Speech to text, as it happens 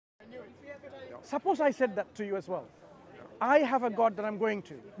Suppose I said that to you as well. I have a God that I'm going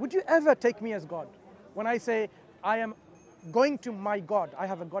to. Would you ever take me as God? When I say I am going to my God, I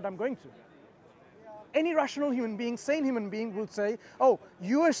have a God I'm going to. Any rational human being, sane human being will say, oh,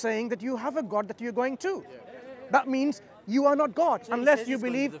 you are saying that you have a God that you're going to. That means you are not God unless you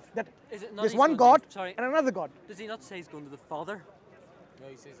believe that there's one God and another God. Does he not say he's going to the Father? No,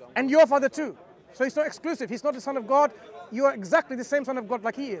 he says and your Father too. So he's not exclusive. He's not the Son of God. You are exactly the same Son of God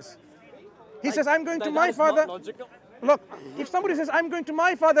like he is. He says, I'm going to my Father. Look, if somebody says, I'm going to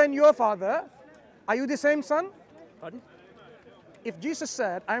my Father and your Father, are you the same Son? Pardon? If Jesus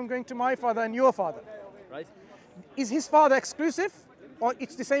said, I'm going to my Father and your Father, right? Is his Father exclusive or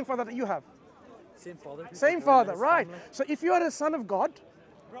it's the same Father that you have? Same Father. Same Father, right. So if you are a Son of God,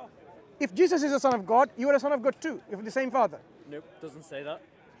 if Jesus is a Son of God, you are a Son of God too, if the same Father. Nope, doesn't say that.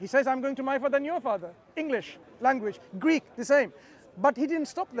 He says, I'm going to my Father and your Father. English, language, Greek, the same. But he didn't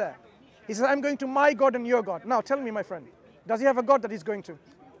stop there. He says, I'm going to my God and your God. Now tell me, my friend, does he have a God that he's going to?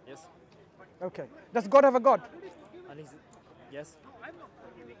 Yes. Okay. Does God have a God? And yes.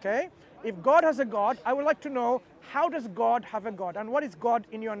 Okay. If God has a God, I would like to know, how does God have a God? And what is God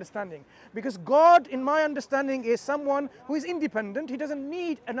in your understanding? Because God, in my understanding, is someone who is independent. He doesn't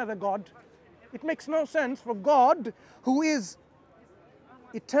need another God. It makes no sense for God, who is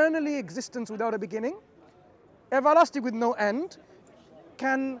eternally existence without a beginning, everlasting with no end,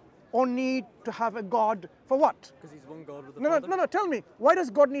 can or need to have a God for what? Because he's one God with the Father. No, tell me, why does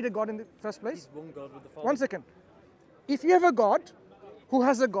God need a God in the first place? He's one God with the Father. 1 second. If you have a God who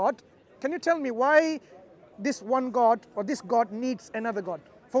has a God, can you tell me why this one God or this God needs another God?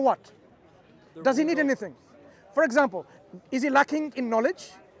 For what? Does he need anything? For example, is he lacking in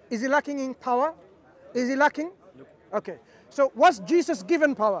knowledge? Is he lacking in power? Is he lacking? Nope. Okay. So was Jesus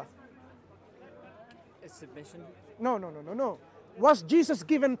given power? It's submission. No. Was Jesus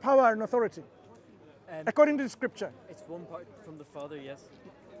given power and authority? According to the scripture. It's one part from the Father, yes.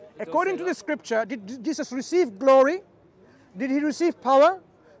 According to the scripture, did Jesus receive glory? Did he receive power?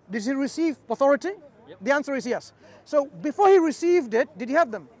 Did he receive authority? Yep. The answer is yes. So before he received it, did he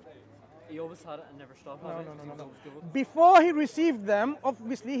have them? He always had it and never stopped having it. No. Before he received them,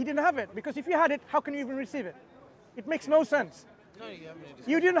 obviously he didn't have it. Because if you had it, how can you even receive it? It makes no sense. No, you haven't.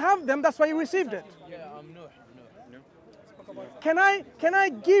 You didn't have them, that's why you received it. Yeah, no. Can I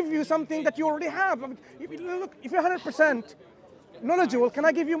give you something that you already have? I mean, if you're 100% knowledgeable, can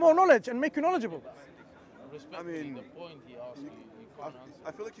I give you more knowledge and make you knowledgeable? I mean, the point he asked you can't answer.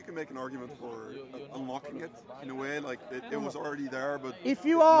 I feel like you can make an argument for unlocking it in a way, like it was already there, but if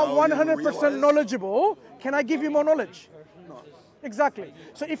you are 100% knowledgeable, can I give you more knowledge? No. Exactly.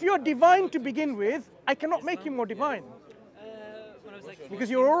 So if you're divine to begin with, I cannot make you more divine. Because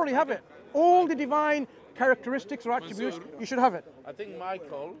you already have it. All the divine characteristics or attributes, you should have it. I think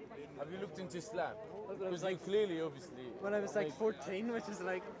Michael, have you looked into Islam? Because you clearly, obviously. When I was like 14, which is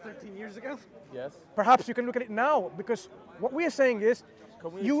like 13 years ago. Yes. Perhaps you can look at it now, because what we are saying is,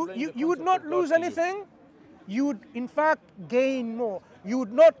 you would not lose anything. You would, in fact, gain more. You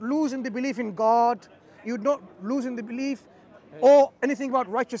would not lose in the belief in God. You would not lose in the belief or anything about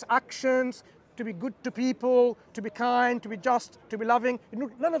righteous actions, to be good to people, to be kind, to be just, to be loving.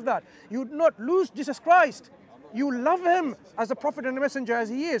 None of that. You would not lose Jesus Christ. You love him as a prophet and a messenger as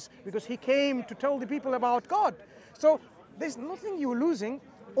he is, because he came to tell the people about God. So there's nothing you're losing.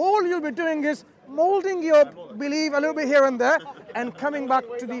 All you'll be doing is molding your belief a little bit here and there and coming back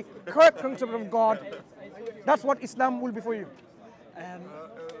to the correct concept of God. That's what Islam will be for you.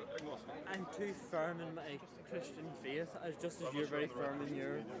 I'm too firm in my Christian faith, just as you're very firm in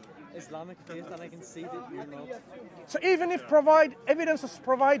your Islamic faith, and I can see that you're not. So even if evidence is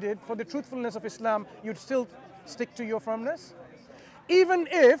provided for the truthfulness of Islam, you'd still stick to your firmness? Even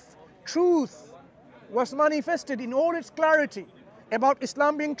if truth was manifested in all its clarity about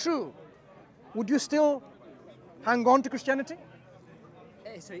Islam being true, would you still hang on to Christianity?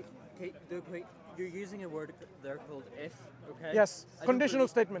 Sorry, you're using a word there called if, okay? Yes, conditional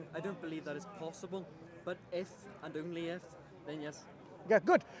statement. I don't believe that is possible, but if and only if, then yes. Yeah,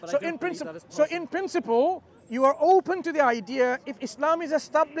 good. But So in principle, you are open to the idea, if Islam is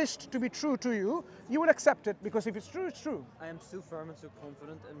established to be true to you, you will accept it, because if it's true, it's true. I am so firm and so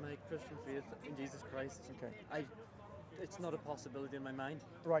confident in my Christian faith in Jesus Christ. Okay. It's not a possibility in my mind.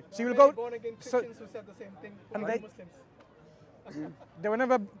 Right. So you will go. Born again Christians who said the same thing. And Muslims. They were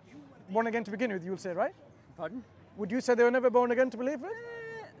never born again to begin with, you'll say, right? Pardon? Would you say they were never born again to believe it?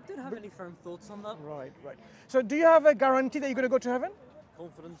 I don't have any firm thoughts on that. Right. So do you have a guarantee that you're going to go to heaven?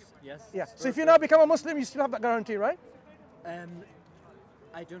 Confidence, yes. Yeah. So if you now become a Muslim, you still have that guarantee, right?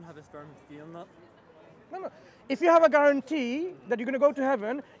 I don't have a firm feel on that. No. If you have a guarantee that you're going to go to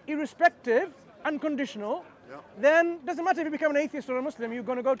heaven, irrespective, unconditional, then it doesn't matter if you become an atheist or a Muslim, you're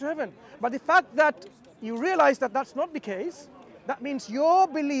going to go to heaven. But the fact that you realize that that's not the case, that means your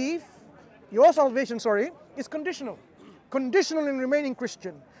belief, your salvation, is conditional. Conditional in remaining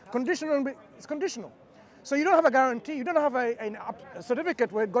Christian. It's conditional. So you don't have a guarantee, you don't have a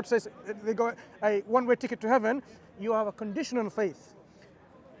certificate where God says they go a one-way ticket to heaven. You have a conditional faith.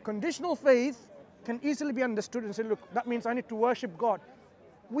 Conditional faith can easily be understood and say, look, that means I need to worship God.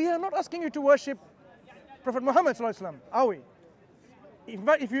 We are not asking you to worship Prophet Muhammad ﷺ, are we? In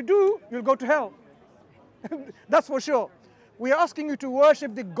fact, if you do, you'll go to hell. That's for sure. We are asking you to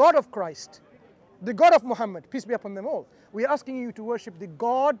worship the God of Christ, the God of Muhammad, peace be upon them all. We are asking you to worship the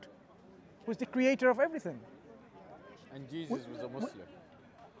God who is the creator of everything. And Jesus was a Muslim.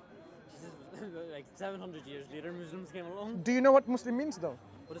 Like 700 years later, Muslims came along. Do you know what Muslim means though?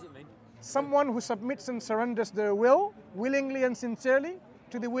 What does it mean? Someone who submits and surrenders their will, willingly and sincerely,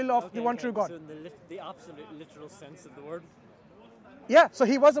 to the will of the one true God. So in the absolute literal sense of the word? Yeah, so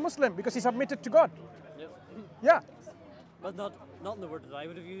he was a Muslim because he submitted to God. Yep. Yeah. But not in the word that I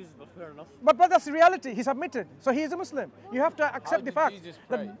would have used, but fair enough. But that's the reality. He submitted. So he is a Muslim. You have to accept the fact Jesus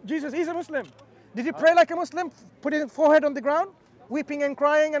pray? that Jesus is a Muslim. Did he pray like a Muslim, put his forehead on the ground, weeping and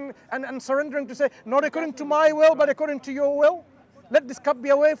crying and surrendering to say, not according to my will, but according to your will? Let this cup be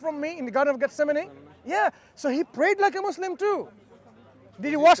away from me in the Garden of Gethsemane? Yeah, so he prayed like a Muslim too. Did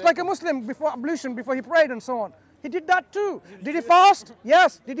he wash like a Muslim before ablution, before he prayed and so on? He did that too. Did he fast?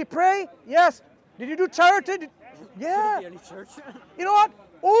 Yes. Did he pray? Yes. Did he do charity? Yeah. Any church? You know what?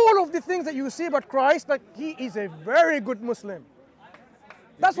 All of the things that you see about Christ, like he is a very good Muslim.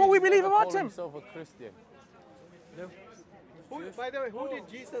 That's what we believe about him. Himself a Christian. No. By the way, who did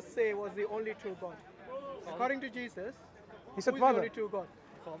Jesus say was the only true God? According to Jesus, He said who is the Father. only true God?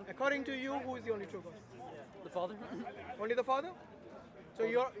 Father. According to you, who is the only true God? The Father? Only the Father? So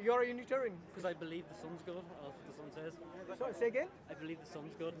you're a Unitarian. Because I believe the Son's God, and that's what the Son says. Sorry, say again? I believe the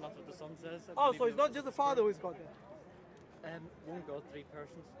Son's God, and that's what the Son says. I Oh, believe so it's not just the Father who is God then? one God, three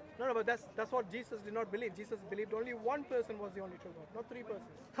persons. No, but that's what Jesus did not believe. Jesus believed only one person was the only true God, not three persons.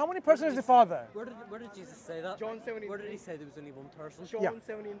 How many persons is the Father? Where did Jesus say that? John 17. Where did he say there was only one person? John Yeah.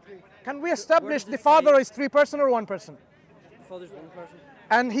 17:3. Can we establish did the it Father say- is three person or one person? The Father's one person.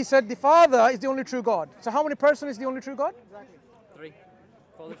 And he said the Father is the only true God. So how many person is the only true God? Exactly. Three.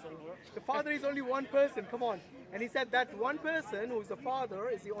 Father, Son, Lord. The Father is only one person, come on. And he said that one person who is the Father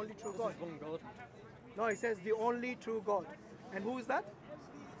is the only true God. There's one God. No, he says the only true God. And who is that?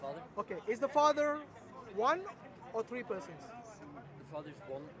 The Father. Okay, is the Father one or three persons? The Father's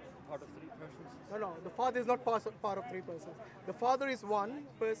one part of three persons. No, the Father is not part of three persons. The Father is one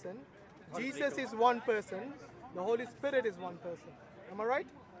person, Part of Jesus three is one person, the Holy Spirit is one person. Am I right?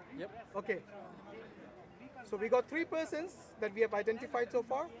 Yep. Okay. So we got three persons that we have identified so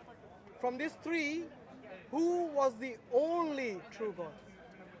far. From these three, who was the only true God?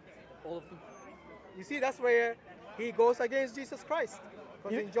 All of them. You see, that's where he goes against Jesus Christ.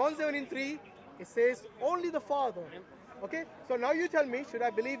 Because in John 17:3, it says only the Father. Okay? So now you tell me, should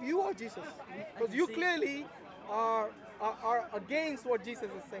I believe you or Jesus? Because you clearly are against what Jesus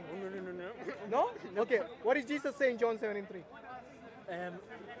is saying. No. No? Okay. What did Jesus say in John 17:3?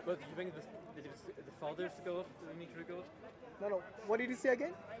 But you think the Father's God, the only true God? No. What did he say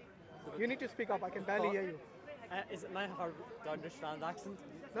again? You need to speak up. I can barely hear you. Is it my hard to understand accent?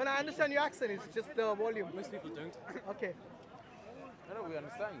 No, I understand your accent. It's just the volume. Most people don't. Okay. No, we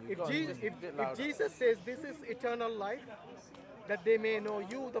understand you. If, Go on, Jesus, just a bit if louder. Jesus says this is eternal life, that they may know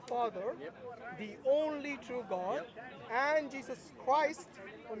you, the Father, the only true God, and Jesus Christ,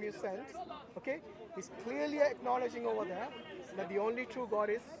 whom you sent, okay, he's clearly acknowledging over there that the only true God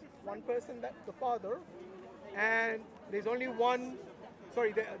is one person, that the Father, and there's only one,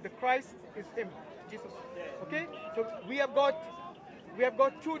 the Christ is him, Jesus. Okay, so we have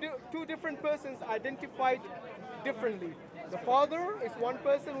got two different persons identified differently. The Father is one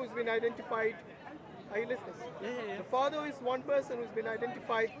person who's been identified. Are you listening? Yeah. The Father is one person who's been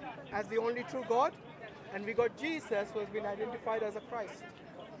identified as the only true God, and we got Jesus who has been identified as a Christ.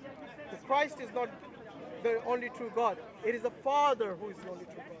 The Christ is not the only true God. It is the Father who is the only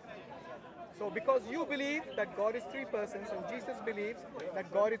true God. So because you believe that God is three persons and Jesus believes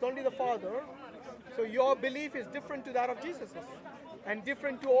that God is only the Father, so your belief is different to that of Jesus's and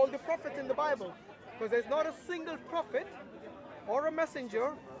different to all the prophets in the Bible. Because there's not a single prophet or a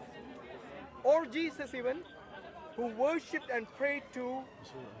messenger or Jesus even who worshipped and prayed to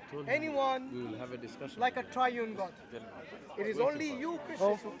anyone We will have a discussion. like a triune God. It is only you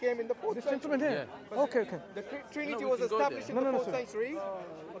Christians who came in the 4th This century. gentleman here. Okay. The Trinity we was can go established there. in the No, 4th sir. century.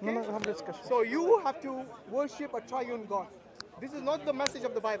 Okay? No, have a discussion. So you have to worship a triune God. This is not the message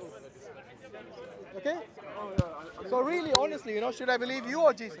of the Bible. Okay? So really, honestly, should I believe you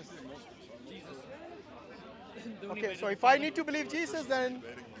or Jesus? Okay, so if I need to believe Jesus, then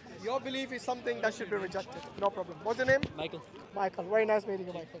your belief is something that should be rejected. No problem. What's your name? Michael. Michael. Very nice meeting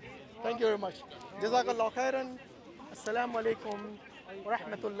you, Michael. Thank you very much. Jazak Allah Khair. Assalamu alaikum wa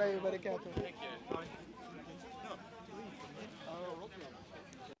rahmatullahi wa barakatuh.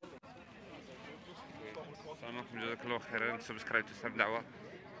 Assalamu alaikum, Jazak Allah Khair, and subscribe to Scdawah.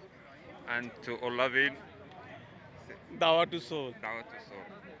 And to all loving, Dawah to soul. Dawah to soul.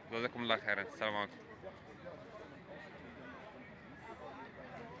 Jazakum Allah Khair. Assalamu alaikum.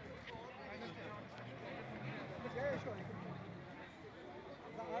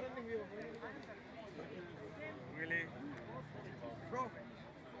 Really? Bro.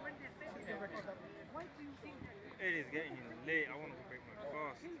 It is getting late. I want to break my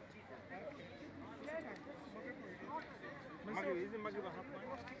fast. Maghrib, isn't Maghrib a half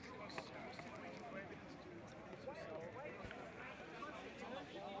pint?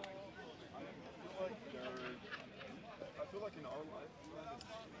 I feel like in our life,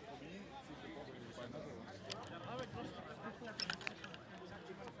 we seem to find another one.